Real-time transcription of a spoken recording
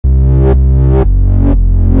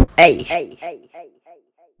Hey.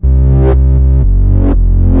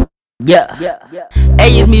 Yeah.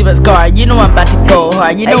 Hey, it's me, RedScarrr. You know I'm about to go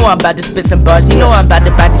hard. You know I'm about to spit some bars. You know I'm about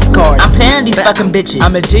to buy these cars. I'm playing these fucking bitches.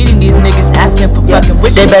 I'm cheating these niggas asking for fucking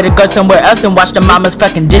wishes. They better go somewhere else and wash the mama's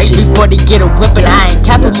fucking dishes before they get a whipping. I ain't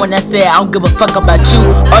capping when I say I don't give a fuck about you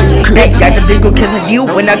or you could. Hey, got the legal kiss of you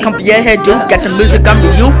when I come for your head, dude. Got the music on the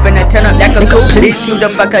youth and I turn up like a Koop. Bitch, you the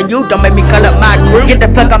fuck are you? Don't make me call up my group. Get the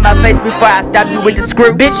fuck on my face before I stab you with the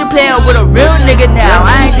screw. Bitch, you playing with a real nigga now.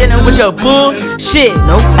 I ain't dealing with your bullshit.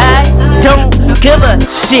 No, I don't give a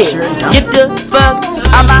shit. Get the fuck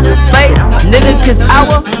out my face, nigga, cause I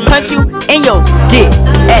will punch you in your dick.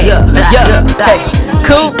 Hey, hey,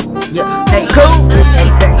 Koop,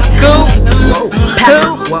 Koop,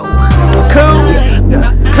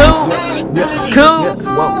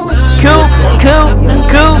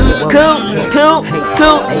 Koop,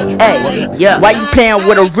 Koop, hey, yeah. Why you playing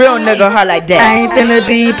with a real nigga hard like that? I ain't finna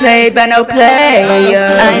be played by no player.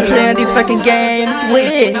 I ain't playing these fucking games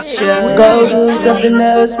with you. Go do something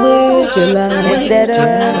else with your life instead of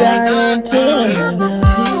dying to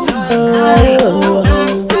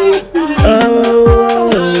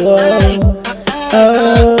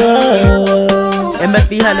It must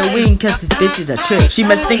be Halloween cause this bitch is a trick. She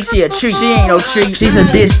must think she a treat. She ain't no treat. She's a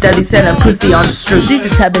bitch that be selling pussy on the street. She's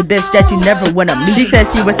the type of bitch that you never wanna meet. She said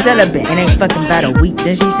she was celibate and ain't fucking about a week.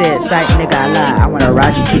 Then she said, "Psych, nigga, I lied. I wanna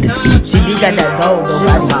ride you to the beach." She be got that gold, but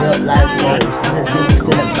body built like gold. She said she was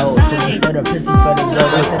feeling gold. So she for the pussy for the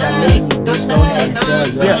gold. I said I made you, bitch. Go ahead and sell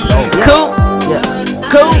your soul. Koop,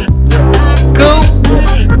 Koop, Koop,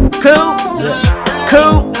 Koop, Koop,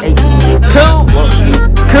 Koop,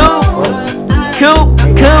 Koop.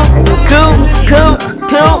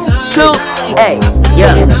 Koop, hey,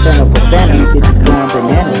 yeah. Bitches going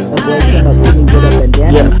bananas. A boy came up to me with a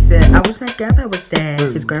bandana. He said, I wish my grandpa was dead.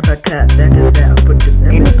 His grandpa cut back and said, I'll put the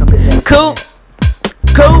Koop,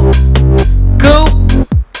 Koop, Koop.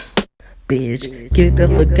 Bitch, get the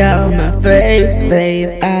fuck out of my face.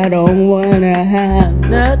 I don't wanna have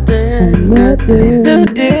nothing to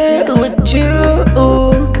do with you.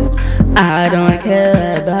 I don't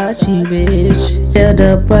care about you, bitch. Get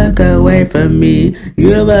the fuck away from me.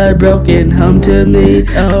 You're a broken home to me.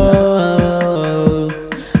 Oh.